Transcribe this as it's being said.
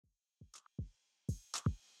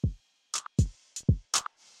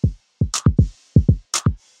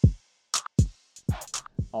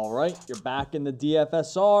All right, you're back in the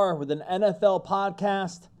DFSR with an NFL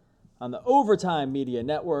podcast on the Overtime Media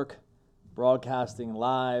Network, broadcasting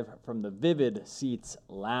live from the Vivid Seats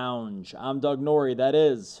Lounge. I'm Doug Norrie, that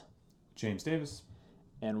is James Davis.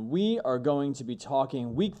 And we are going to be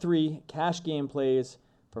talking Week 3 cash game plays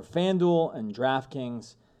for FanDuel and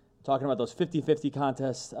DraftKings, talking about those 50-50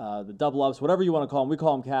 contests, the double-ups, whatever you want to call them. We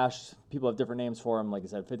call them cash. People have different names for them, like I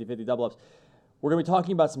said, 50-50 double-ups. We're going to be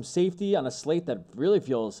talking about some safety on a slate that really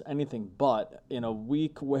feels anything but in a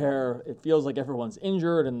week where it feels like everyone's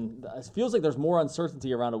injured and it feels like there's more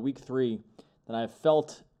uncertainty around a Week 3 than I've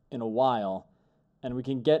felt in a while. And we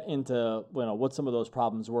can get into what some of those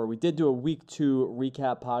problems were. We did do a Week 2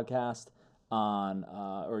 recap podcast on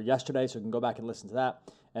yesterday, so you can go back and listen to that.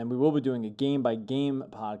 And we will be doing a game-by-game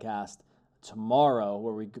podcast tomorrow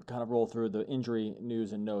where we kind of roll through the injury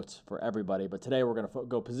news and notes for everybody. But today we're going to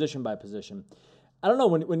go position by position. I don't know,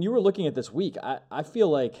 when you were looking at this week, I feel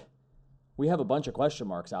like we have a bunch of question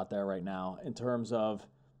marks out there right now in terms of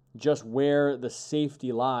just where the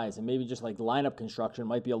safety lies, and maybe just like lineup construction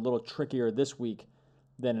might be a little trickier this week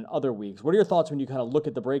than in other weeks. What are your thoughts when you kind of look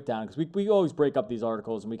at the breakdown? Because we always break up these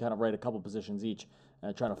articles and we kind of write a couple positions each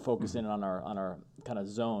and try to focus in on our kind of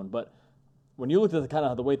zone. But when you looked at the kind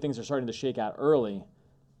of the way things are starting to shake out early,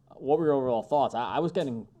 what were your overall thoughts?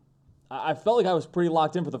 I felt like I was pretty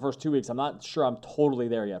locked in for the first 2 weeks. I'm not sure I'm totally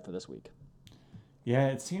there yet for this week. Yeah,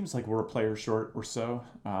 it seems like we're a player short or so.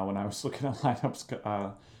 When I was looking at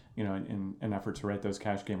lineups, in an effort to write those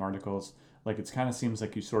cash game articles, like it kind of seems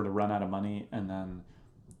like you sort of run out of money and then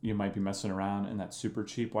you might be messing around in that super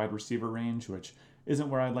cheap wide receiver range, which isn't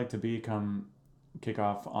where I'd like to be come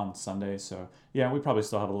kickoff on Sunday. So yeah, we probably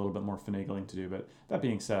still have a little bit more finagling to do. But that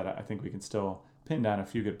being said, I think we can still pin down a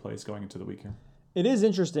few good plays going into the week here. It is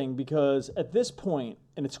interesting because at this point,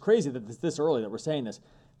 and it's crazy that it's this early that we're saying this,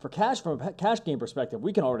 from a cash game perspective,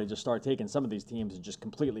 we can already just start taking some of these teams and just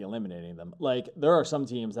completely eliminating them. Like, there are some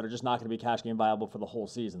teams that are just not going to be cash game viable for the whole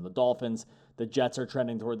season. The Dolphins, the Jets are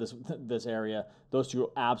trending toward this area. Those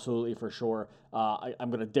two absolutely for sure. I'm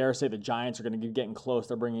going to dare say the Giants are going to be getting close.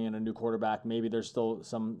 They're bringing in a new quarterback. Maybe there's still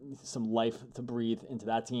some life to breathe into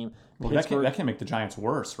that team. Well, that can make the Giants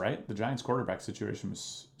worse, right? The Giants quarterback situation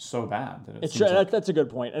was so bad that that's a good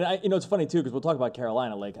point. And it's funny too because we'll talk about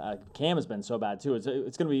Carolina. Like Cam has been so bad too. It's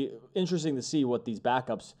going to be interesting to see what these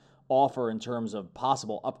backups offer in terms of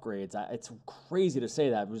possible upgrades. It's crazy to say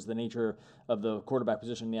that. It was the nature of the quarterback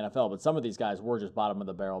position in the NFL, but some of these guys were just bottom of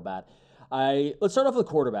the barrel bad. Let's start off with the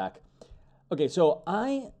quarterback. Okay, so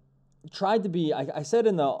I tried to be, I said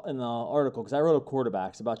in the article, because I wrote up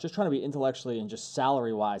quarterbacks, about just trying to be intellectually and just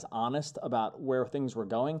salary-wise honest about where things were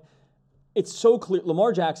going. It's so clear.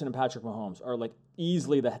 Lamar Jackson and Patrick Mahomes are like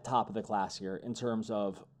easily the top of the class here in terms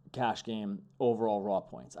of cash game overall raw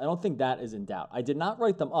points. I don't think that is in doubt. I did not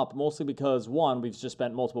write them up, mostly because, one, we've just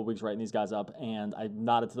spent multiple weeks writing these guys up, and I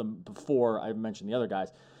nodded to them before I mentioned the other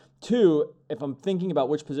guys. Two, if I'm thinking about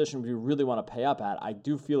which position we really want to pay up at, I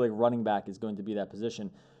do feel like running back is going to be that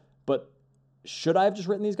position. But should I have just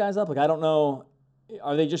written these guys up? Like, I don't know.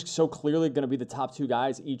 Are they just so clearly going to be the top two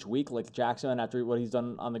guys each week, like Jackson after what he's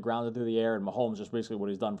done on the ground and through the air, and Mahomes just basically what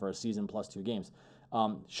he's done for a season plus 2 games?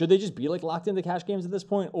 Should they just be like locked into cash games at this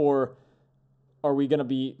point, or are we going to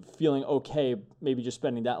be feeling okay, maybe just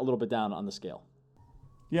spending that a little bit down on the scale?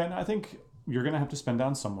 Yeah, no, I think you're going to have to spend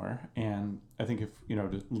down somewhere. And I think if,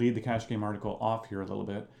 to lead the cash game article off here a little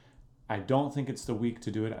bit, I don't think it's the week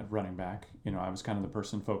to do it at running back. I was kind of the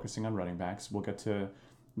person focusing on running backs. We'll get to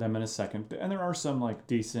them in a second. And there are some like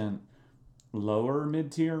decent lower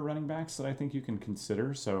mid-tier running backs that I think you can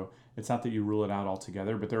consider. So it's not that you rule it out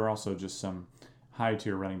altogether, but there are also just some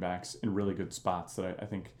high-tier running backs in really good spots that I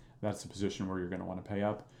think that's the position where you're going to want to pay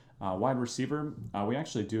up. Wide receiver, we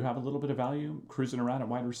actually do have a little bit of value cruising around at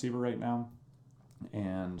wide receiver right now,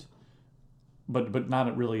 but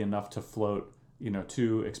not really enough to float,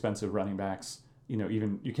 2 expensive running backs.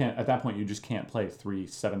 Even you can't at that point. You just can't play 3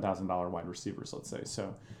 $7,000 wide receivers, let's say.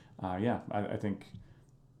 So, I think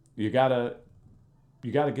you gotta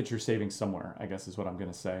get your savings somewhere, I guess is what I'm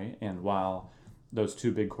gonna say. And while those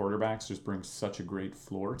 2 big quarterbacks just bring such a great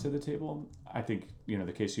floor to the table, I think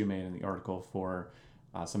the case you made in the article for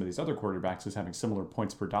some of these other quarterbacks is having similar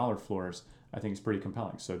points per dollar floors, I think is pretty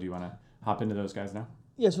compelling. So do you want to hop into those guys now?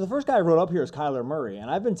 Yeah, so the first guy I wrote up here is Kyler Murray,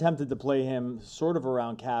 and I've been tempted to play him sort of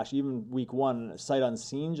around cash, even week 1, sight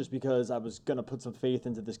unseen, just because I was going to put some faith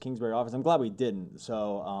into this Kingsbury offense. I'm glad we didn't,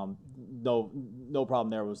 so no problem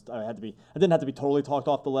there. I didn't have to be totally talked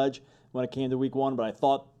off the ledge when it came to week 1, but I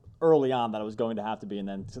thought early on that I was going to have to be, and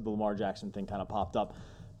then the Lamar Jackson thing kind of popped up.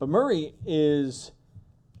 But Murray is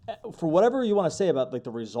For whatever you want to say about like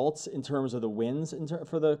the results in terms of the wins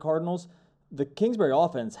for the Cardinals, the Kingsbury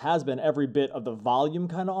offense has been every bit of the volume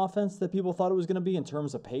kind of offense that people thought it was going to be in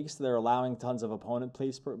terms of pace. They're allowing tons of opponent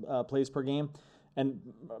plays per game. And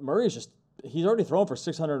Murray is he's already thrown for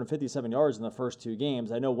 657 yards in the first 2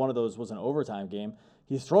 games. I know one of those was an overtime game.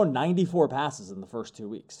 He's thrown 94 passes in the first 2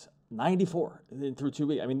 weeks. 94 through 2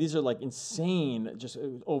 weeks. I mean, these are like insane just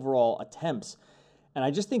overall attempts. And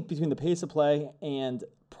I just think between the pace of play and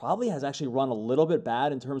probably has actually run a little bit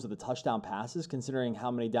bad in terms of the touchdown passes, considering how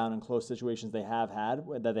many down and close situations they have had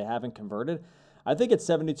that they haven't converted. I think it's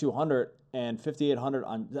 7,200 and 5,800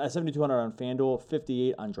 on 7,200 on FanDuel,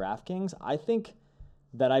 58 on DraftKings. I think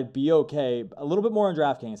that I'd be okay, a little bit more on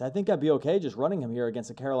DraftKings. I think I'd be okay just running him here against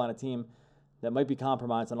a Carolina team that might be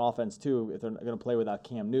compromised on offense too if they're going to play without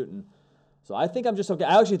Cam Newton. So I think I'm just okay.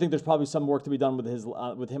 I actually think there's probably some work to be done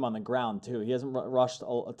with him on the ground too. He hasn't rushed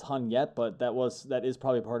a ton yet, but that is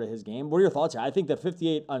probably part of his game. What are your thoughts here? I think that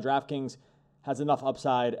 58 on DraftKings has enough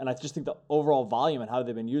upside, and I just think the overall volume and how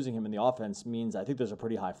they've been using him in the offense means I think there's a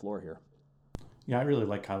pretty high floor here. Yeah, I really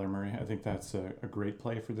like Kyler Murray. I think that's a great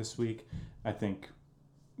play for this week. I think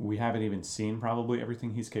we haven't even seen probably everything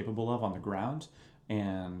he's capable of on the ground,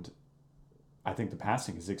 and I think the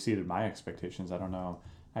passing has exceeded my expectations. I don't know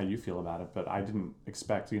how you feel about it, but I didn't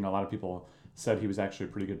expect, a lot of people said he was actually a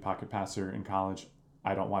pretty good pocket passer in college.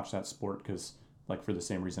 I don't watch that sport because, like, for the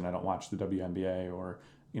same reason I don't watch the WNBA or,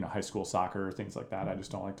 high school soccer or things like that. I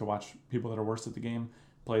just don't like to watch people that are worse at the game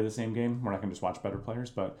play the same game. We're not going to just watch better players,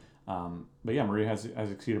 but yeah, Murray has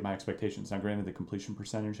exceeded my expectations. Now, granted, the completion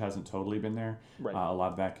percentage hasn't totally been there. Right. A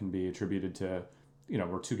lot of that can be attributed to,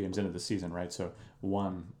 we're 2 games into the season, right? So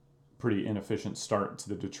one pretty inefficient start to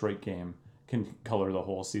the Detroit game can color the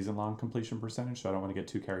whole season-long completion percentage, so I don't want to get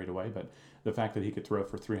too carried away. But the fact that he could throw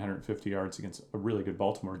for 350 yards against a really good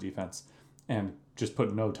Baltimore defense and just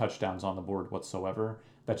put no touchdowns on the board whatsoever,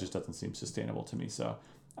 that just doesn't seem sustainable to me. So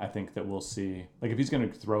I think that we'll see, like, if he's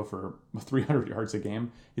going to throw for 300 yards a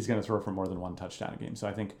game, he's going to throw for more than 1 touchdown a game. So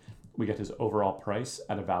I think we get his overall price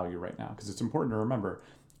at a value right now, because it's important to remember,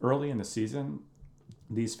 early in the season,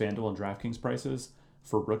 these FanDuel and DraftKings prices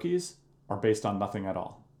for rookies are based on nothing at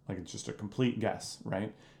all. Like, it's just a complete guess,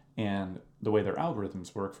 right? And the way their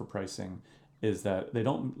algorithms work for pricing is that they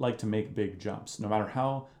don't like to make big jumps, no matter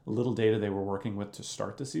how little data they were working with to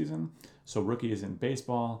start the season. So rookies in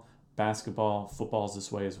baseball, basketball, football's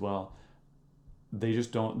this way as well. They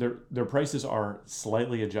just don't, their prices are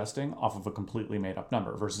slightly adjusting off of a completely made up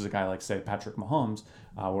number versus a guy like, say, Patrick Mahomes,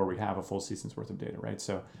 where we have a full season's worth of data, right?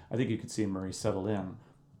 So I think you could see Murray settle in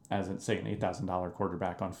as, say, an $8,000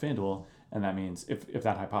 quarterback on FanDuel. And that means if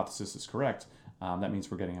that hypothesis is correct, that means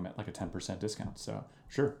we're getting him at like a 10% discount. So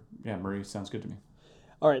sure, yeah, Murray sounds good to me.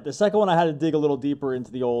 All right, the second one I had to dig a little deeper into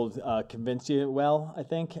the old convince you well, I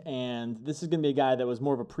think. And this is going to be a guy that was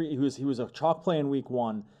more of he was a chalk play in week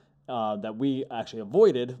 1 that we actually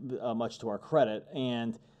avoided, much to our credit.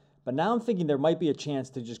 But now I'm thinking there might be a chance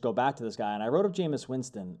to just go back to this guy. And I wrote up Jameis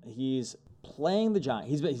Winston. He's playing the Giants.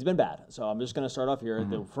 He's been bad. So I'm just going to start off here.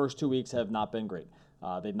 Mm-hmm. The first 2 weeks have not been great.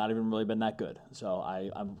 They've not even really been that good. So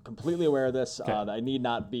I'm completely aware of this. Okay. I need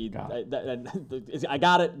not be. I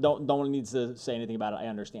got it. Don't need to say anything about it. I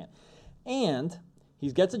understand. And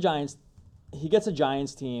he gets a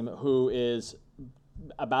Giants team who is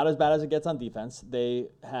about as bad as it gets on defense. They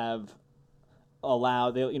have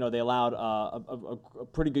allowed a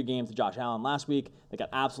pretty good game to Josh Allen last week. They got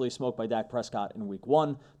absolutely smoked by Dak Prescott in week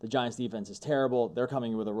 1. The Giants defense is terrible. They're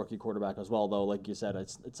coming with a rookie quarterback as well, though, like you said,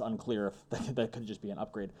 it's unclear if that could just be an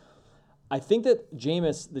upgrade. I think that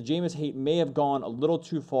the Jameis hate may have gone a little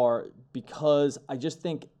too far because I just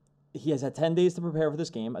think he has had 10 days to prepare for this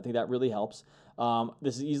game. I think that really helps.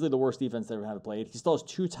 This is easily the worst defense they ever have played. He still has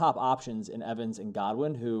 2 top options in Evans and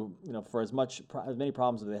Godwin, who, for as many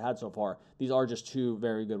problems as they had so far, these are just 2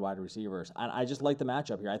 very good wide receivers. And I just like the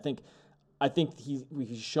matchup here. I think he's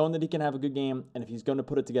shown that he can have a good game, and if he's going to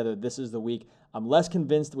put it together, this is the week. I'm less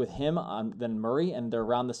convinced with him than Murray, and they're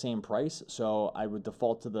around the same price, so I would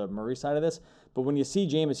default to the Murray side of this. But when you see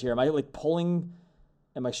Jameis here,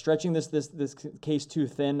 am I stretching this case too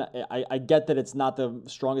thin? I get that it's not the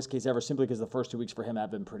strongest case ever simply because the first 2 weeks for him have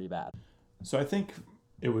been pretty bad. So I think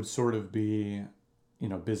it would sort of be,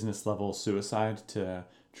 business level suicide to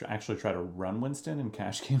actually try to run Winston in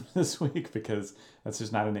cash games this week, because that's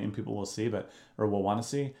just not a name people will see or will want to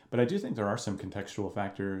see. But I do think there are some contextual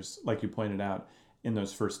factors, like you pointed out, in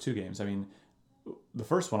those first 2 games. I mean, the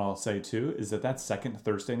first one I'll say too is that second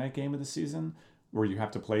Thursday night game of the season, where you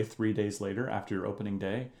have to play 3 days later after your opening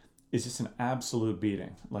day, is just an absolute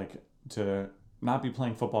beating. Like, to not be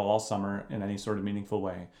playing football all summer in any sort of meaningful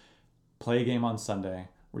way, play a game on Sunday,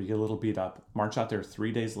 where you get a little beat up, march out there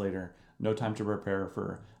 3 days later, no time to prepare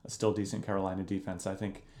for a still decent Carolina defense. I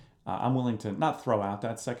think I'm willing to not throw out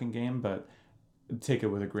that second game, but take it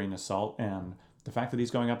with a grain of salt. And the fact that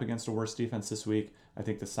he's going up against a worse defense this week, I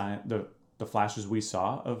think the flashes we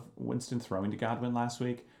saw of Winston throwing to Godwin last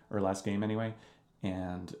game anyway,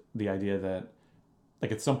 and the idea that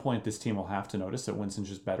like at some point this team will have to notice that Winston's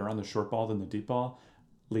just better on the short ball than the deep ball,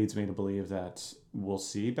 leads me to believe that we'll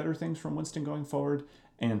see better things from Winston going forward.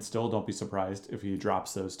 And still, don't be surprised if he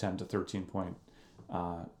drops those 10 to 13 point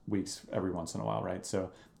weeks every once in a while, right?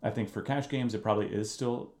 So I think for cash games, it probably is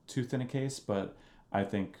still too thin a case, but I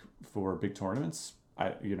think for big tournaments,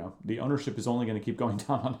 the ownership is only going to keep going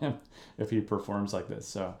down on him if he performs like this.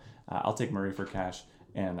 So I'll take Murray for cash,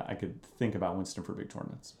 and I could think about Winston for big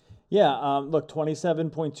tournaments. Yeah, look,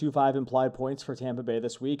 27.25 implied points for Tampa Bay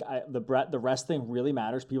this week. The rest thing really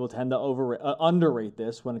matters. People tend to underrate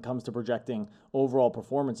this when it comes to projecting overall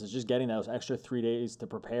performances. Just getting those extra 3 days to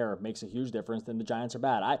prepare makes a huge difference. Then the Giants are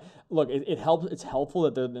bad. It helps. It's helpful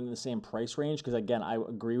that they're in the same price range because, again, I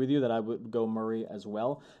agree with you that I would go Murray as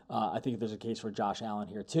well. I think there's a case for Josh Allen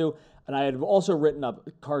here too. And I had also written up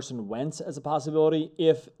Carson Wentz as a possibility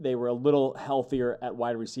if they were a little healthier at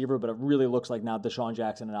wide receiver, but it really looks like now Deshaun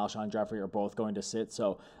Jackson and Alshon Jeffrey are both going to sit.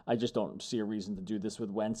 So I just don't see a reason to do this with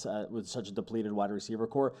Wentz with such a depleted wide receiver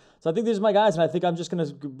core. So I think these are my guys, and I think I'm just going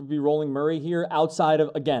to be rolling Murray here outside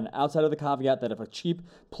of the caveat that if a cheap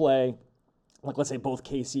play, like let's say both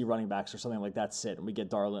KC running backs or something like that sit, and we get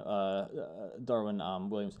Darwin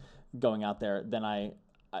Williams going out there, then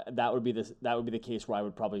that would be the case where I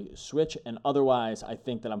would probably switch, and otherwise I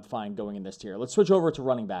think that I'm fine going in this tier. Let's switch over to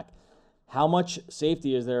running back. How much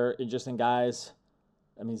safety is there in guys?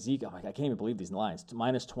 I mean, Zeke, I can't even believe these lines.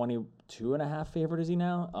 Minus 22.5 favorite is he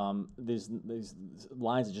now? These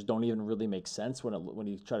lines that just don't even really make sense when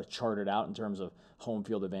you try to chart it out in terms of home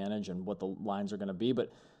field advantage and what the lines are going to be.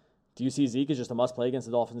 But do you see Zeke as just a must play against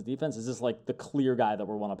the Dolphins defense? Is this like the clear guy that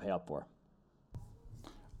we want to pay up for?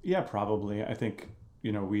 Yeah, probably. I think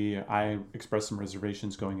I expressed some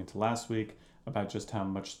reservations going into last week about just how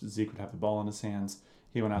much Zeke would have the ball in his hands.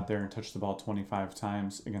 He went out there and touched the ball 25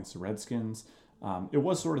 times against the Redskins. It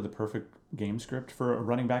was sort of the perfect game script for a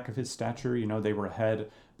running back of his stature. They were ahead,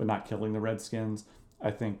 but not killing the Redskins. I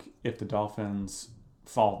think if the Dolphins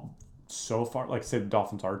fall so far, like say the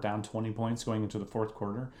Dolphins are down 20 points going into the fourth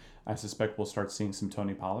quarter, I suspect we'll start seeing some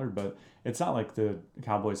Tony Pollard, but it's not like the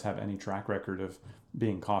Cowboys have any track record of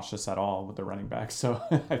being cautious at all with the running back. So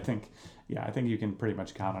I think you can pretty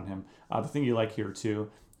much count on him. The thing you like here too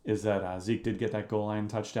is that Zeke did get that goal line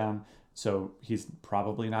touchdown, so he's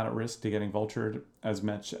probably not at risk to getting vultured as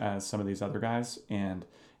much as some of these other guys. And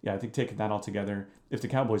yeah, I think taking that all together, if the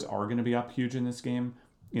Cowboys are going to be up huge in this game,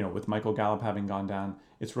 with Michael Gallup having gone down,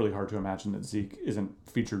 it's really hard to imagine that Zeke isn't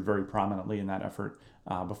featured very prominently in that effort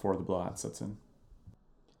before the blowout sets in.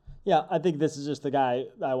 Yeah, I think this is just the guy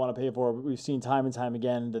I want to pay for. We've seen time and time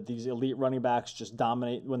again that these elite running backs just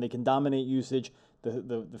dominate. When they can dominate usage,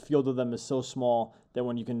 the field of them is so small that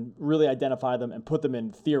when you can really identify them and put them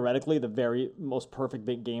in theoretically the very most perfect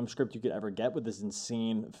big game script you could ever get with this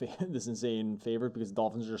insane favorite because the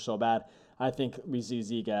Dolphins are so bad, I think we see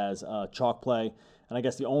Zeke as a chalk play. And I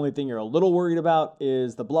guess the only thing you're a little worried about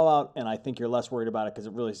is the blowout, and I think you're less worried about it because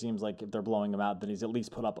it really seems like if they're blowing him out, that he's at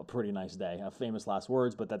least put up a pretty nice day. Famous last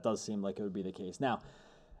words, but that does seem like it would be the case. Now,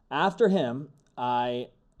 after him, I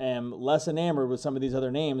am less enamored with some of these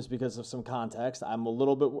other names because of some context. I'm a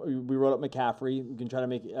little bit. We wrote up McCaffrey. You can try to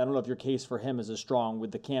make. I don't know if your case for him is as strong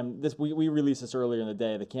with the Cam. We released this earlier in the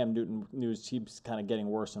day. The Cam Newton news keeps kind of getting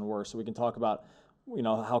worse and worse. So we can talk about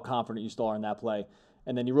how confident you still are in that play.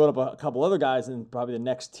 And then you wrote up a couple other guys in probably the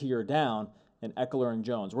next tier down, in Eckler and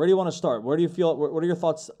Jones. Where do you want to start? Where do you feel? What are your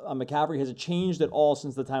thoughts on McCaffrey? Has it changed at all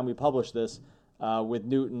since the time we published this? With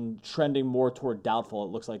Newton trending more toward doubtful, it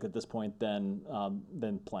looks like at this point than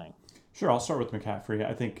playing. Sure, I'll start with McCaffrey.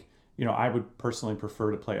 I think I would personally prefer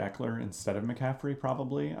to play Eckler instead of McCaffrey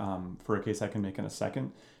probably for a case I can make in a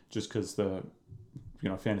second, just because the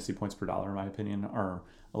fantasy points per dollar in my opinion are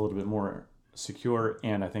a little bit more secure,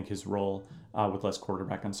 and I think his role with less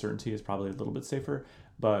quarterback uncertainty is probably a little bit safer.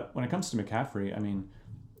 But when it comes to McCaffrey, I mean,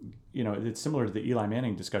 it's similar to the Eli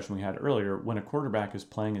Manning discussion we had earlier. When a quarterback is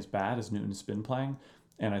playing as bad as Newton's been playing,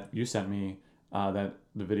 and you sent me the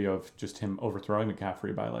video of just him overthrowing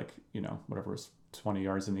McCaffrey by whatever was 20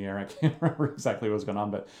 yards in the air. I can't remember exactly what was going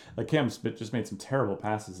on, but Cam's just made some terrible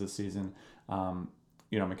passes this season.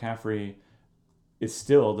 McCaffrey, is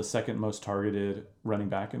still the second most targeted running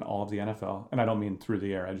back in all of the NFL. And I don't mean through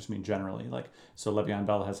the air, I just mean generally. So Le'Veon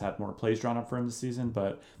Bell has had more plays drawn up for him this season,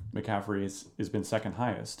 but McCaffrey has been second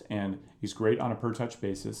highest, and he's great on a per touch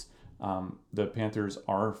basis. The Panthers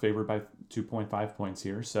are favored by 2.5 points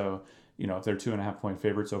here. So, if they're 2.5 point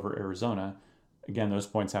favorites over Arizona, again, those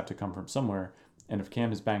points have to come from somewhere. And if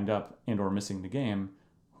Cam is banged up and or missing the game,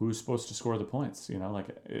 who's supposed to score the points?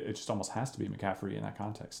 It just almost has to be McCaffrey in that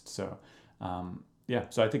context. So,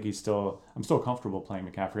 so I think I'm still comfortable playing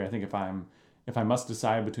McCaffrey. I think if I must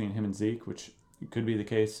decide between him and Zeke, which could be the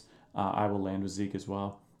case, I will land with Zeke as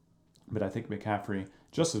well. But I think McCaffrey,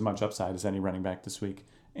 just as much upside as any running back this week,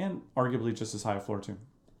 and arguably just as high a floor too.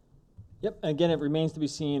 Yep. Again, it remains to be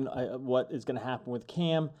seen what is going to happen with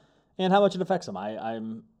Cam and how much it affects him.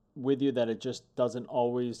 I'm with you that it just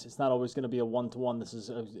it's not always going to be a one-to-one. This is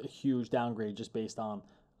a huge downgrade just based on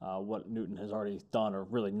what Newton has already done or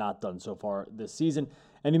really not done so far this season.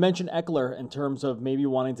 And you mentioned Eckler in terms of maybe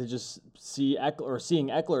wanting to just see Eckler or seeing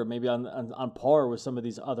Eckler maybe on par with some of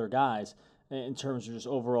these other guys in terms of just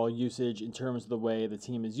overall usage, in terms of the way the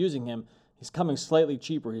team is using him. He's coming slightly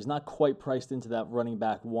cheaper. He's not quite priced into that running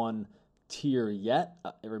back one tier yet.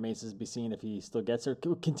 It remains to be seen if he still gets there.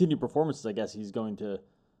 Continued performances, I guess he's going to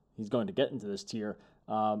get into this tier.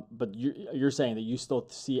 But you're saying that you still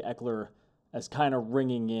see Eckler as kind of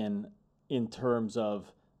ringing in terms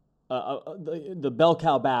of the bell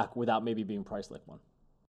cow back without maybe being priced like one.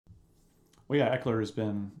 Well, yeah, Eckler has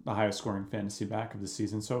been the highest scoring fantasy back of the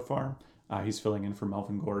season so far. He's filling in for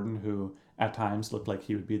Melvin Gordon, who at times looked like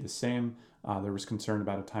he would be the same. There was concern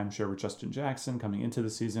about a timeshare with Justin Jackson coming into the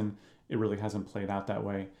season. It really hasn't played out that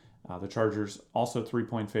way. The Chargers also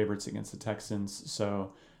 3-point favorites against the Texans.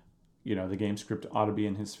 So, the game script ought to be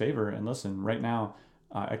in his favor. And listen, right now,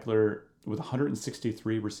 Eckler with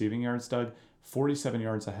 163 receiving yards, Doug, 47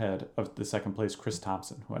 yards ahead of the second place Chris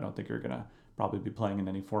Thompson, who I don't think you're going to probably be playing in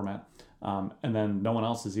any format. And then no one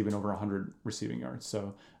else is even over 100 receiving yards.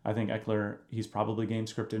 So I think Eckler, he's probably game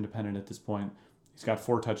script independent at this point. He's got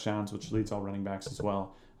 4 touchdowns, which leads all running backs as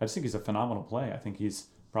well. I just think he's a phenomenal play. I think he's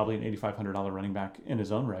probably an $8,500 running back in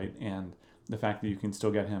his own right. And the fact that you can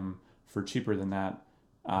still get him for cheaper than that,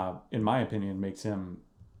 in my opinion, makes him,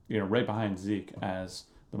 right behind Zeke as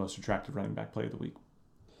the most attractive running back play of the week.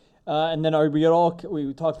 And then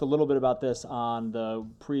we talked a little bit about this on the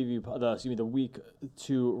the week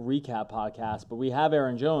 2 recap podcast, but we have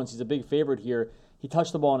Aaron Jones. He's a big favorite here. He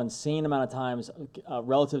touched the ball an insane amount of times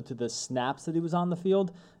relative to the snaps that he was on the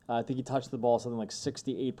field. I think he touched the ball something like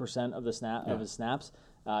 68% of of his snaps.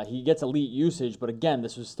 He gets elite usage, but again,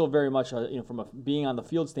 this was still very much from a being on the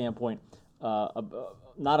field standpoint,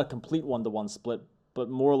 not a complete 1-to-1 split, but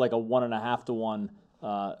more like a 1.5-to-1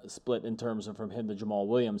 split in terms of from him to Jamal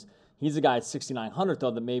Williams. He's a guy at 6,900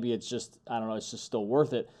 though that maybe it's just it's just still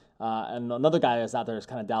worth it. And another guy that's out there is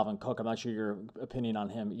kind of Dalvin Cook. I'm not sure your opinion on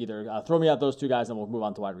him either. Throw me out those two guys and we'll move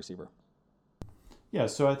on to wide receiver. Yeah,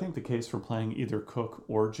 so I think the case for playing either Cook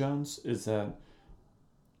or Jones is that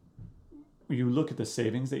you look at the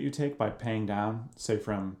savings that you take by paying down, say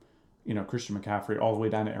from Christian McCaffrey all the way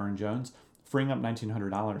down to Aaron Jones, freeing up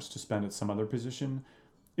 $1,900 to spend at some other position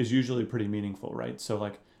is usually pretty meaningful, right?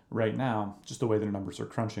 So right now, just the way their numbers are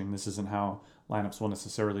crunching, this isn't how lineups will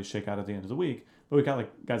necessarily shake out at the end of the week, but we got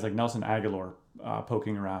guys like Nelson Aguilar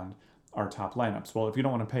poking around our top lineups. Well, if you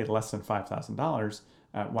don't want to pay less than $5,000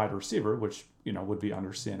 at wide receiver, which would be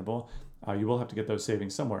understandable, you will have to get those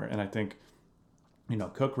savings somewhere. And I think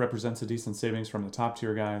Cook represents a decent savings from the top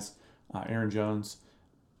tier guys. Aaron Jones,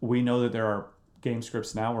 we know that there are game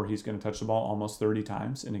scripts now where he's going to touch the ball almost 30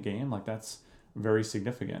 times in a game. That's very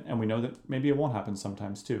significant. And we know that maybe it won't happen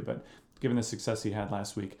sometimes too, but given the success he had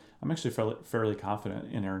last week, I'm actually fairly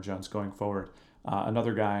confident in Aaron Jones going forward.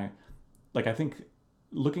 Another guy, I think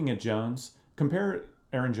looking at Jones, compare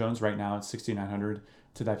Aaron Jones right now at 6,900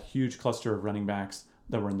 to that huge cluster of running backs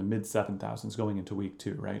that were in the mid 7,000s going into week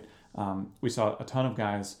 2, right? We saw a ton of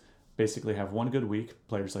guys basically have one good week.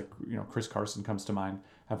 Players like Chris Carson comes to mind,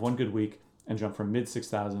 have one good week and jump from mid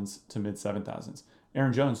 6,000s to mid 7,000s.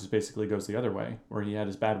 Aaron Jones just basically goes the other way, where he had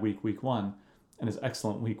his bad week 1 and his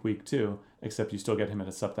excellent week 2, except you still get him at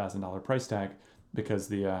a sub-$1,000 price tag because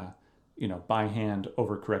the by hand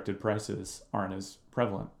overcorrected prices aren't as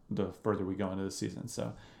prevalent the further we go into the season.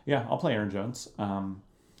 So yeah, I'll play Aaron Jones.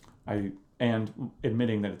 And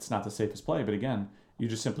admitting that it's not the safest play, but again, you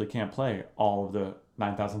just simply can't play all of the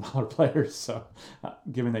 $9,000 players. So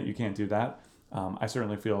given that you can't do that, I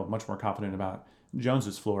certainly feel much more confident about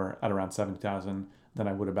Jones's floor at around 70,000 than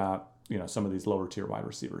I would about some of these lower tier wide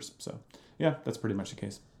receivers. So yeah, that's pretty much the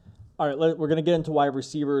case. All right, we're going to get into wide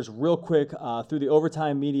receivers real quick through the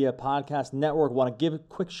Overtime Media Podcast Network. Want to give a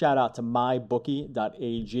quick shout out to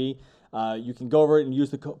mybookie.ag. You can go over it and use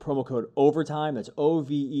the promo code OVERTIME. That's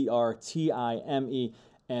OVERTIME.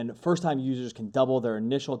 And first-time users can double their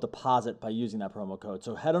initial deposit by using that promo code.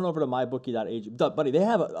 So head on over to mybookie.ag. Buddy, they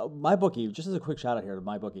have MyBookie, just as a quick shout-out here to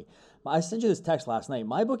MyBookie. I sent you this text last night.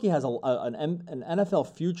 MyBookie has an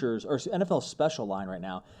NFL futures or NFL special line right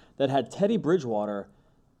now that had Teddy Bridgewater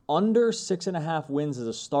under 6.5 wins as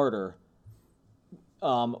a starter,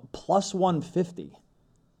 plus 150.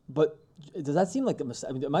 But does that seem like a mistake?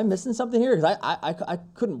 I mean, am I missing something here? Because I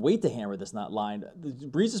couldn't wait to hammer this nut line.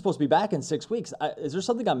 Breeze is supposed to be back in 6 weeks. Is there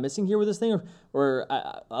something I'm missing here with this thing? Or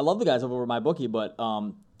I love the guys over MyBookie, but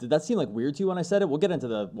did that seem like weird to you when I said it? We'll get into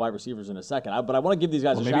the wide receivers in a second. But I want to give these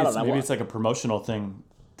guys a shout out. Maybe it's like a promotional thing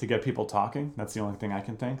to get people talking. That's the only thing I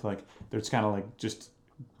can think. Like, there's kind of like just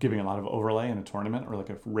giving a lot of overlay in a tournament, or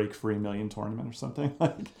like a rake-free million tournament or something.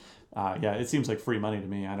 Yeah, it seems like free money to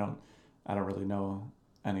me. I don't really know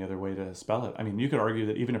any other way to spell it. I mean, you could argue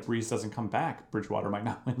that even if Breeze doesn't come back, Bridgewater might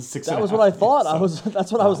not win 6.5. That was what I thought.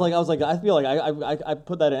 That's what I was like. I feel like I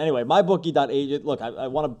put that in anyway. MyBookie.ag. Look, I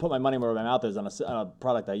want to put my money where my mouth is on a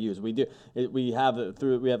product I use. We have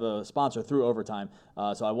a sponsor through Overtime,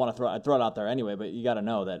 so I want to throw it out there anyway. But you got to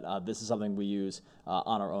know that this is something we use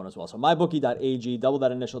on our own as well. So MyBookie.ag, double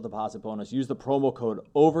that initial deposit bonus. Use the promo code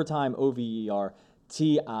OVERTIME, OVERTIME.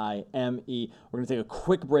 We're going to take a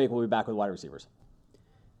quick break. We'll be back with wide receivers.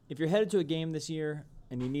 If you're headed to a game this year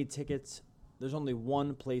and you need tickets, there's only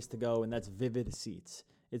one place to go, and that's Vivid Seats.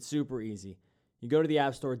 It's super easy. You go to the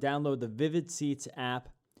App Store, download the Vivid Seats app.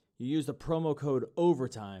 You use the promo code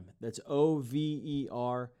OVERTIME. That's OVERTIME.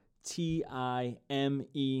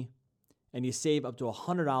 And you save up to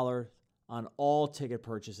 $100 on all ticket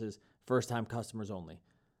purchases, first-time customers only.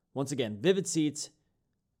 Once again, Vivid Seats.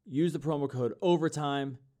 Use the promo code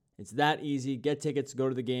OVERTIME. It's that easy. Get tickets, go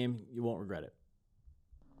to the game. You won't regret it.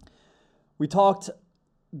 We talked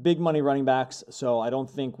big money running backs, so I don't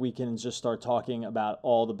think we can just start talking about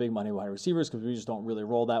all the big money wide receivers because we just don't really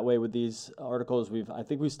roll that way with these articles. We've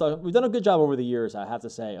done a good job over the years, I have to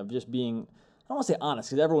say, of just being, I don't want to say honest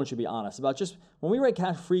because everyone should be honest about just when we write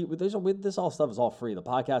cash free. This all stuff is all free. The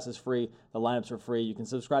podcast is free. The lineups are free. You can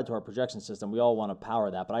subscribe to our projection system. We all want to power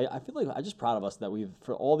that, but I feel like I'm just proud of us that we've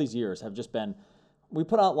for all these years have just been. We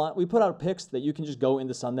put out picks that you can just go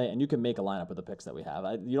into Sunday and you can make a lineup with the picks that we have.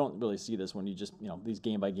 You don't really see this when you just, these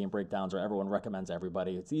game by game breakdowns or everyone recommends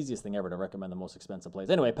everybody. It's the easiest thing ever to recommend the most expensive plays.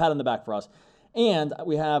 Anyway, pat on the back for us. And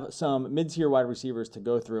we have some mid-tier wide receivers to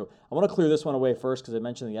go through. I want to clear this one away first because I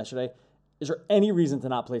mentioned it yesterday. Is there any reason to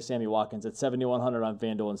not play Sammy Watkins at 7,100 on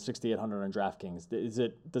FanDuel and 6,800 on DraftKings?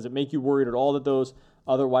 Does it make you worried at all that those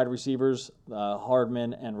other wide receivers,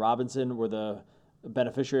 Hardman and Robinson, were the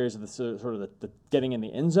beneficiaries of the sort of the getting in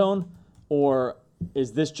the end zone, or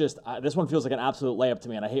is this just this one feels like an absolute layup to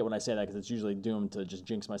me, and I hate when I say that because it's usually doomed to just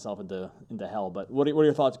jinx myself into hell. But what are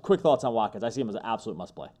your thoughts? Quick thoughts on Watkins? I see him as an absolute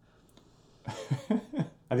must play.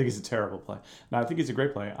 I think he's a terrible play. No, I think he's a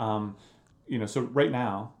great play. So right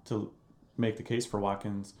now to make the case for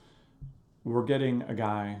Watkins, we're getting a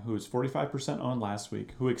guy who's 45% owned last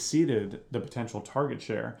week, who exceeded the potential target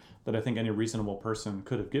share that I think any reasonable person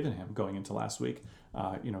could have given him going into last week,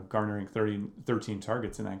 garnering 13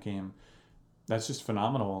 targets in that game. That's just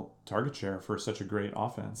phenomenal target share for such a great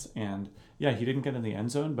offense. And yeah, he didn't get in the end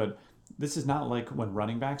zone, but this is not like when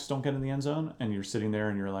running backs don't get in the end zone and you're sitting there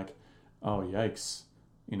and you're like, oh, yikes,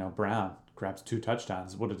 Brown grabs 2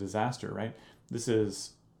 touchdowns. What a disaster, right?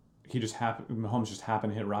 Mahomes just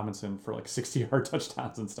happened to hit Robinson for like 60-yard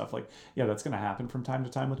touchdowns and stuff. Like, yeah, that's going to happen from time to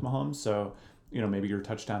time with Mahomes. So, maybe your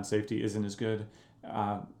touchdown safety isn't as good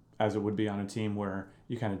as it would be on a team where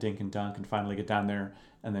you kind of dink and dunk and finally get down there.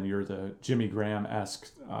 And then you're the Jimmy Graham-esque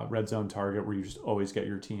red zone target where you just always get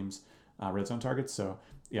your team's red zone targets. So,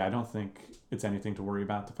 yeah, I don't think it's anything to worry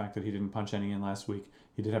about the fact that he didn't punch any in last week.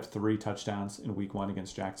 He did have 3 touchdowns in week 1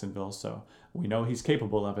 against Jacksonville. So we know he's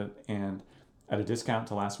capable of it. And at a discount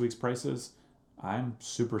to last week's prices, I'm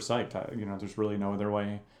super psyched. There's really no other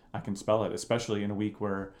way I can spell it, especially in a week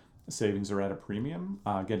where savings are at a premium.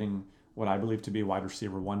 Getting what I believe to be wide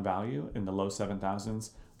receiver 1 value in the low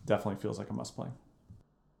 7,000s definitely feels like a must play.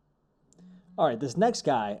 All right, this next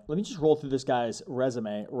guy, let me just roll through this guy's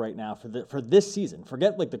resume right now for this season.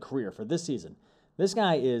 Forget like the career, for this season. This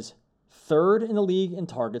guy is 3rd in the league in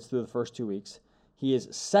targets through the first 2 weeks. He is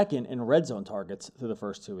 2nd in red zone targets through the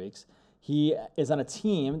first 2 weeks. He is on a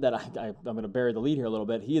team that I'm going to bury the lead here a little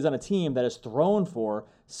bit. He is on a team that has thrown for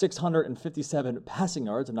 657 passing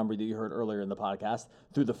yards, a number that you heard earlier in the podcast,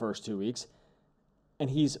 through the first 2 weeks. And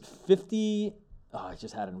he's 50 I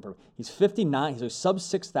just had it in front of me. He's 59. He's sub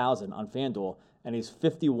 6,000 on FanDuel, and he's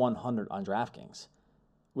 5,100 on DraftKings.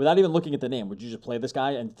 Without even looking at the name, would you just play this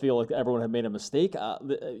guy and feel like everyone had made a mistake?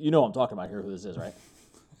 You know what I'm talking about here, who this is, right?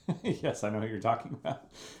 Yes, I know who you're talking about.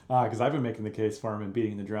 Because I've been making the case for him and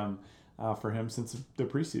beating the drum for him since the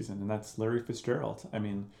preseason, and that's Larry Fitzgerald. I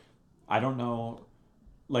mean, I don't know.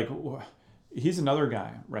 Like, he's another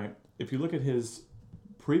guy, right? If you look at his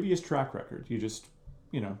previous track record, you just,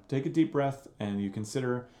 take a deep breath and you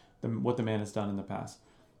consider what the man has done in the past.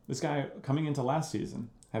 This guy, coming into last season,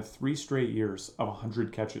 had 3 straight years of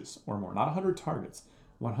 100 catches or more. Not 100 targets,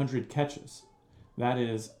 100 catches. That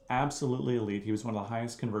is absolutely elite. He was one of the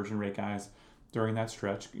highest conversion rate guys during that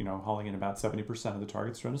stretch, hauling in about 70% of the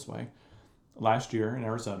targets thrown his way. Last year in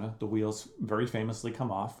Arizona, the wheels very famously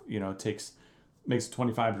come off. Makes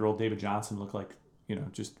 25-year-old David Johnson look like,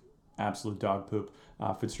 just absolute dog poop.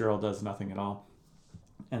 Fitzgerald does nothing at all.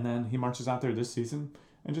 And then he marches out there this season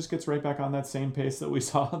and just gets right back on that same pace that we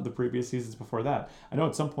saw the previous seasons before that. I know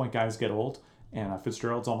at some point guys get old, and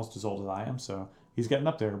Fitzgerald's almost as old as I am, so he's getting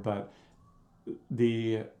up there. But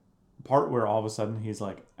the part where all of a sudden he's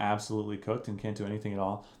like absolutely cooked and can't do anything at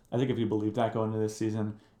all, I think if you believe that going into this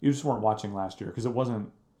season, you just weren't watching last year, because it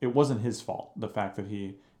wasn't his fault. The fact that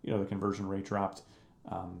he, the conversion rate dropped,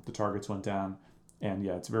 the targets went down, and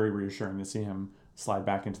yeah, it's very reassuring to see him slide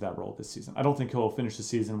back into that role this season. I don't think he'll finish the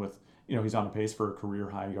season with, he's on a pace for career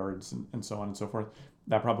high yards and so on and so forth.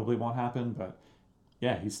 That probably won't happen, but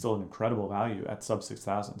yeah, he's still an incredible value at sub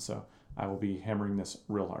 6,000. So I will be hammering this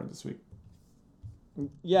real hard this week.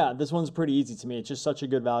 Yeah, this one's pretty easy to me. It's just such a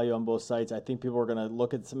good value on both sites. I think people are going to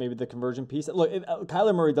look at maybe the conversion piece. Look,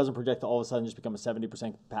 Kyler Murray doesn't project to all of a sudden just become a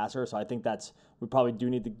 70% passer, so I think we probably do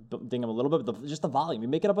need to ding him a little bit. But just the volume, you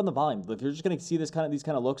make it up on the volume. If you're just going to see these kind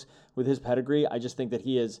of looks with his pedigree, I just think that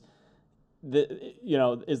he is.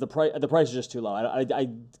 The price is just too low. I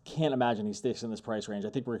can't imagine he sticks in this price range. I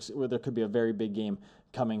think there could be a very big game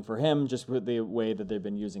coming for him, just with the way that they've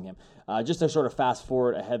been using him. Just to sort of fast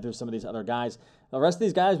forward ahead through some of these other guys. The rest of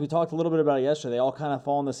these guys, we talked a little bit about it yesterday. They all kind of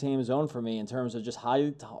fall in the same zone for me in terms of just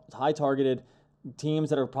high targeted teams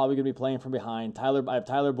that are probably going to be playing from behind. I have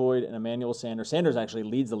Tyler Boyd and Emmanuel Sanders. Sanders actually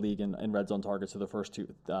leads the league in red zone targets for the first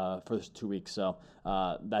 2 weeks. So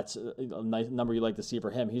that's a nice number you like to see for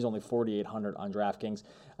him. He's only 4,800 on DraftKings.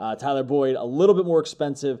 Tyler Boyd, a little bit more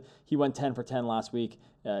expensive. He went 10 for 10 last week.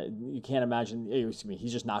 You can't imagine,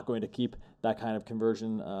 he's just not going to keep that kind of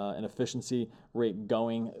conversion and efficiency rate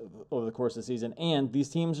going over the course of the season. And these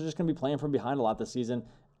teams are just going to be playing from behind a lot this season.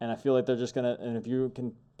 And I feel like they're just going to, and if you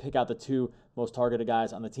can pick out the 2 most targeted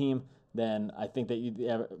guys on the team, then I think that you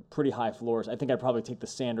have pretty high floors. I think I'd probably take the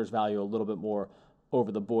Sanders value a little bit more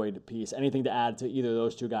over the Boyd piece. Anything to add to either of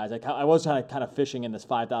those 2 guys? I was kind of fishing in this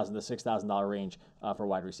 $5,000 to $6,000 range for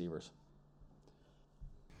wide receivers.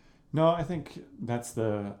 No, I think that's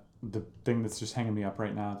the thing that's just hanging me up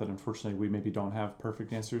right now that unfortunately we maybe don't have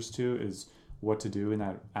perfect answers to, is what to do in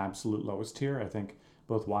that absolute lowest tier. I think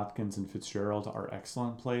both Watkins and Fitzgerald are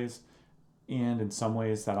excellent plays, and in some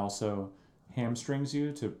ways that also hamstrings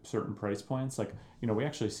you to certain price points. Like, we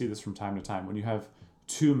actually see this from time to time. When you have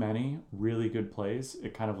too many really good plays,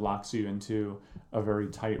 it kind of locks you into a very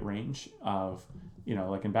tight range of,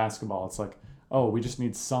 like in basketball, it's like, oh, we just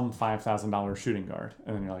need some $5,000 shooting guard.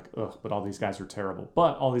 And then you're like, ugh, but all these guys are terrible.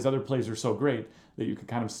 But all these other plays are so great that you could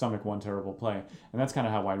kind of stomach one terrible play. And that's kind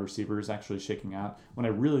of how wide receiver is actually shaking out. When I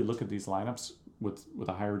really look at these lineups with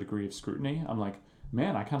a higher degree of scrutiny, I'm like,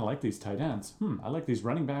 man, I kind of like these tight ends. I like these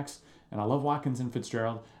running backs, and I love Watkins and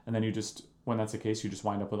Fitzgerald. And then when that's the case, you just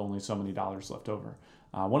wind up with only so many dollars left over.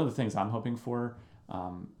 One of the things I'm hoping for,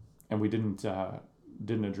 and we didn't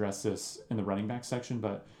address this in the running back section,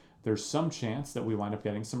 but there's some chance that we wind up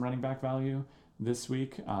getting some running back value this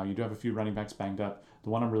week. You do have a few running backs banged up. The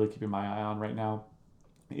one I'm really keeping my eye on right now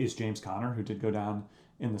is James Conner, who did go down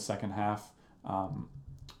in the second half.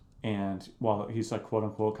 And while he's like quote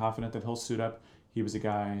unquote confident that he'll suit up, he was a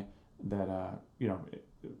guy that,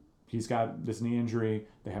 he's got this knee injury.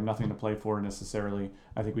 They have nothing to play for necessarily.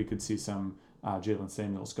 I think we could see some Jalen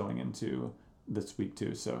Samuels going into this week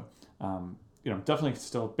too. So, definitely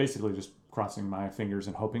still basically just crossing my fingers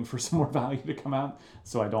and hoping for some more value to come out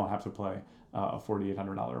so I don't have to play a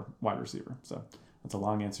 $4,800 wide receiver. So that's a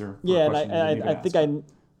long answer. Yeah, and I think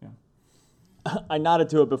I nodded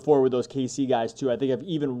to it before with those KC guys too. I think if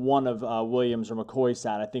even one of Williams or McCoy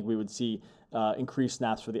sat, I think we would see increased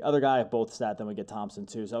snaps for the other guy. If both sat, then we get Thompson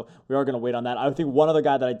too. So we are going to wait on that. I think one other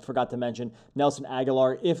guy that I forgot to mention, Nelson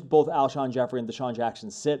Aguilar. If both Alshon Jeffrey and Deshaun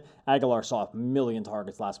Jackson sit, Aguilar saw a million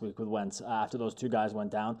targets last week with Wentz after those two guys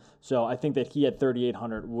went down. So I think that he at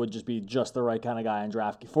 3,800 would just be just the right kind of guy in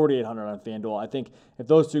draft. 4,800 on FanDuel. I think if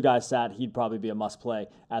those two guys sat, he'd probably be a must play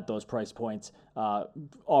at those price points.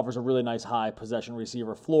 Offers a really nice high possession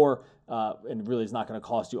receiver floor, and really is not going to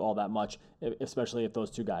cost you all that much, especially if those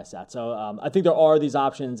two guys sat. So I think there are these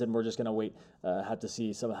options, and we're just going to wait, have to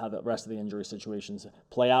see how the rest of the injury situations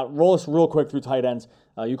play out. Roll us real quick through tight ends.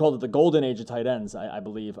 You called it the golden age of tight ends, I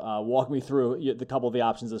believe. Walk me through the couple of the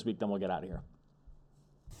options this week, then we'll get out of here.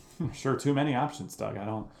 Sure, too many options, Doug. I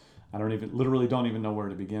don't even know where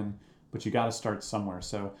to begin, but you got to start somewhere.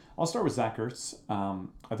 So I'll start with Zach Ertz.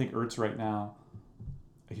 I think Ertz right now,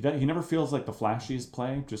 he never feels like the flashiest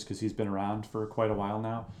play just because he's been around for quite a while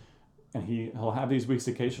now. And he'll have these weeks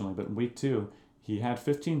occasionally, but in week 2, he had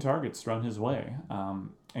 15 targets thrown his way.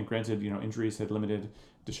 And granted, injuries had limited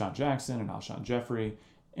Deshaun Jackson and Alshon Jeffrey,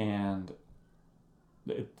 and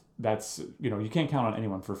that's, you can't count on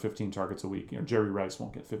anyone for 15 targets a week. Jerry Rice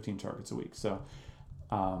won't get 15 targets a week. So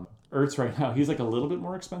Ertz right now, he's like a little bit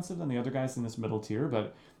more expensive than the other guys in this middle tier,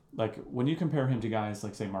 but like when you compare him to guys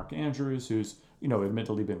like, say, Mark Andrews, who's,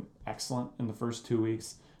 admittedly been excellent in the first 2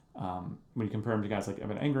 weeks, when you compare him to guys like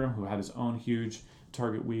Evan Engram, who had his own huge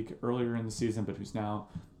target week earlier in the season, but who's now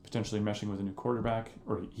potentially meshing with a new quarterback,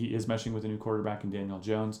 or he is meshing with a new quarterback in Daniel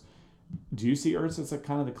Jones. Do you see Ertz as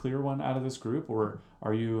kind of the clear one out of this group, or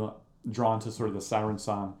are you drawn to sort of the siren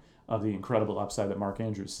song of the incredible upside that Mark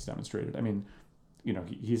Andrews has demonstrated? I mean,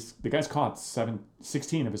 he's the guy's caught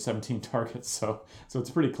 16 of his 17 targets, so it's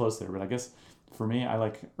pretty close there. But I guess for me, I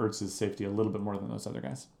like Ertz's safety a little bit more than those other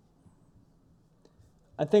guys.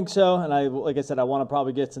 I think so, and like I said, I want to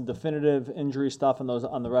probably get some definitive injury stuff on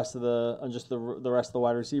the rest of the rest of the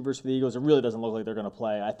wide receivers for the Eagles. It really doesn't look like they're going to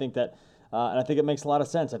play. I think that, and I think it makes a lot of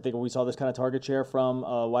sense. I think when we saw this kind of target share from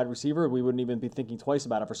a wide receiver, we wouldn't even be thinking twice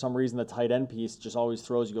about it. For some reason, the tight end piece just always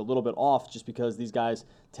throws you a little bit off, just because these guys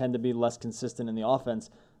tend to be less consistent in the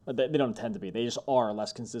offense. They don't tend to be; they just are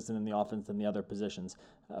less consistent in the offense than the other positions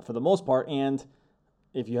for the most part. And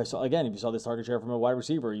if you saw this target share from a wide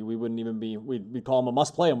receiver, we wouldn't even be, we'd call him a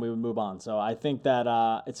must play and we would move on. So I think that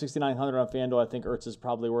at 6,900 on FanDuel, I think Ertz is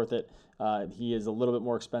probably worth it. He is a little bit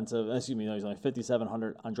more expensive. He's only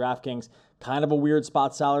 5,700 on DraftKings. Kind of a weird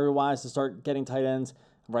spot salary-wise to start getting tight ends.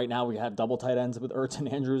 Right now we have double tight ends with Ertz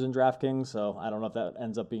and Andrews in DraftKings, so I don't know if that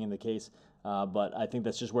ends up being the case. But I think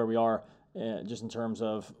that's just where we are, just in terms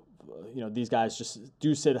of, these guys just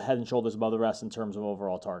do sit head and shoulders above the rest in terms of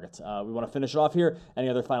overall targets. We want to finish it off here. Any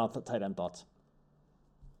other final tight end thoughts?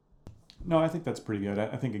 No, I think that's pretty good.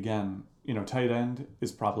 I think, again, tight end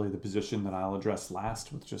is probably the position that I'll address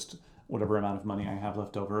last with just whatever amount of money I have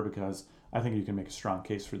left over, because I think you can make a strong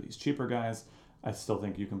case for these cheaper guys. I still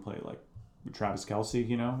think you can play like Travis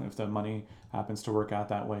Kelce, if the money happens to work out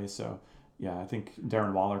that way. So, yeah, I think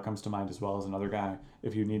Darren Waller comes to mind as well as another guy.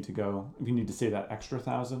 If you need to save that extra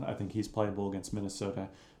 1,000, I think he's playable against Minnesota.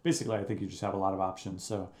 Basically, I think you just have a lot of options.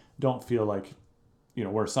 So don't feel like,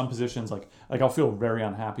 where some positions, like I'll feel very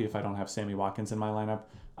unhappy if I don't have Sammy Watkins in my lineup.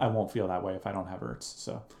 I won't feel that way if I don't have Ertz.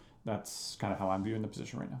 So that's kind of how I'm viewing the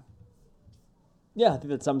position right now. Yeah, I think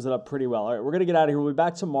that sums it up pretty well. All right, we're going to get out of here. We'll be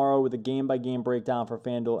back tomorrow with a game-by-game breakdown for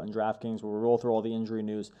FanDuel and DraftKings, where we roll through all the injury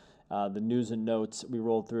news. The news and notes. We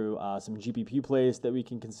rolled through some GPP plays that we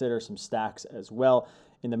can consider, some stacks as well.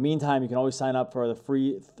 In the meantime, you can always sign up for the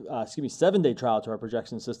free 7-day trial to our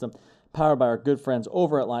projection system, powered by our good friends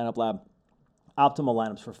over at Lineup Lab. Optimal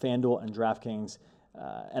lineups for FanDuel and DraftKings.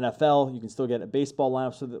 NFL, you can still get baseball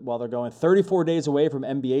lineups while they're going. 34 days away from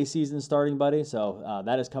NBA season starting, buddy. So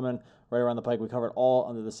that is coming right around the pike. We cover it all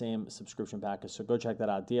under the same subscription package. So go check that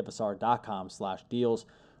out, dfsr.com/deals.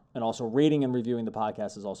 And also rating and reviewing the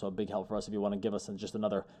podcast is also a big help for us if you want to give us just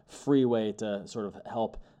another free way to sort of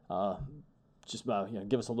help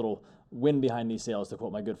give us a little wind behind these sails, to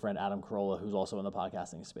quote my good friend Adam Carolla, who's also in the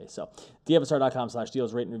podcasting space. So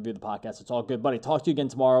dfsr.com/deals, rate and review the podcast. It's all good, buddy. Talk to you again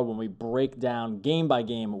tomorrow when we break down game by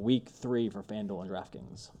game week 3 for FanDuel and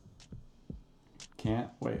DraftKings. Can't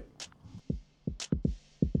wait.